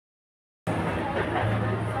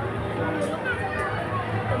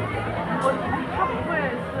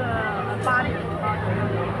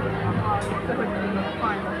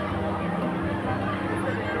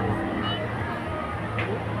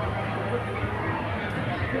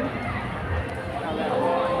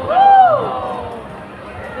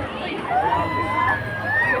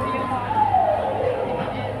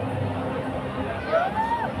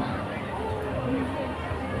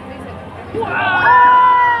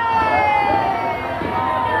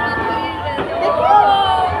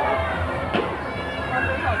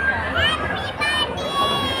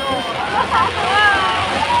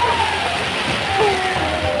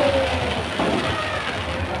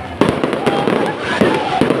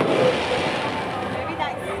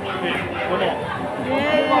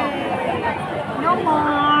No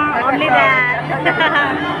more, only that.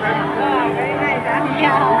 Very nice, huh?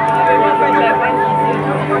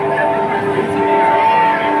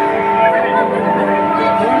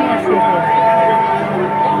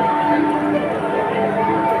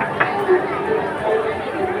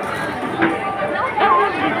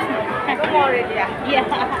 Yeah,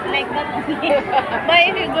 like that only. But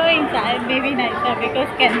if you go inside, maybe nicer because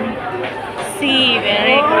can see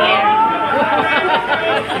very clear.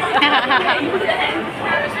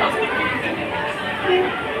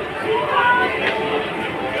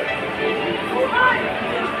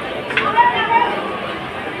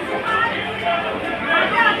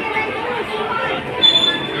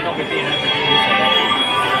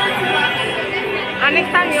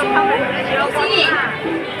 Next time you'll come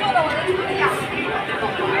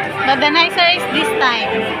But the nicer is this time.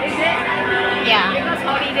 Is it? Yeah. Because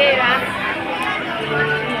holiday, lah.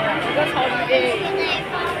 Because holiday.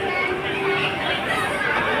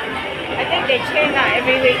 I think they change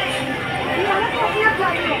every week.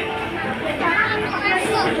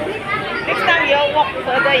 Next time you all walk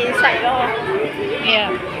further inside, lor. Yeah.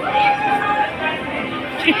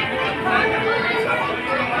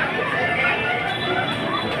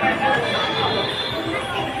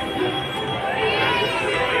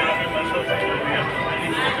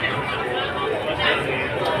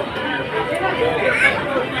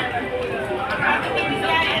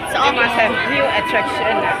 So you must have new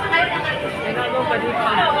attraction. You know, nobody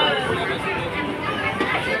comes.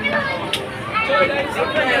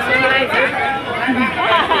 So nice.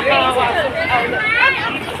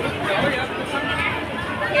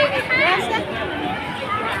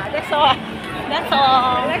 That's all. That's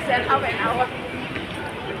all. Less than half an hour.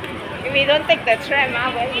 If we don't take the tram,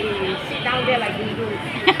 when we sit down there like we do.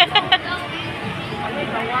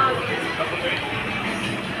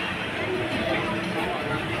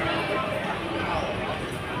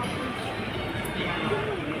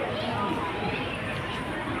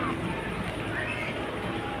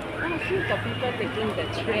 The people taking the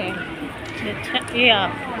train.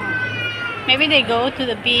 Yeah. Maybe they go to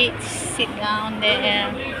the beach, sit down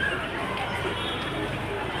there.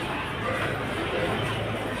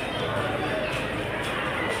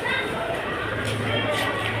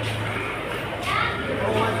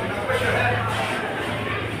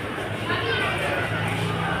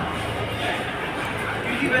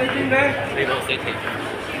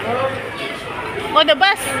 Oh, the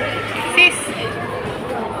bus, sis.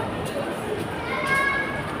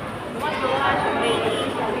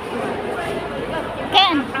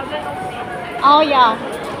 Can. Oh yeah.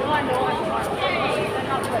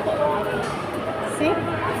 See?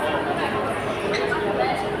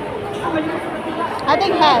 I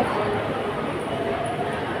think have.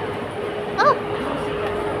 Oh.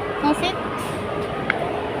 No sit.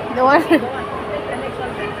 The one.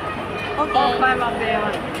 Okay. Climb up there.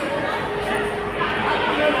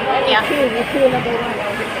 Yeah.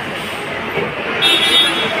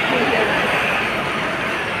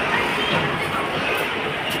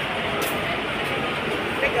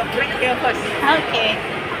 Take a break here first. Okay.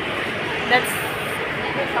 That's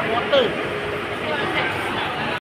Take some water.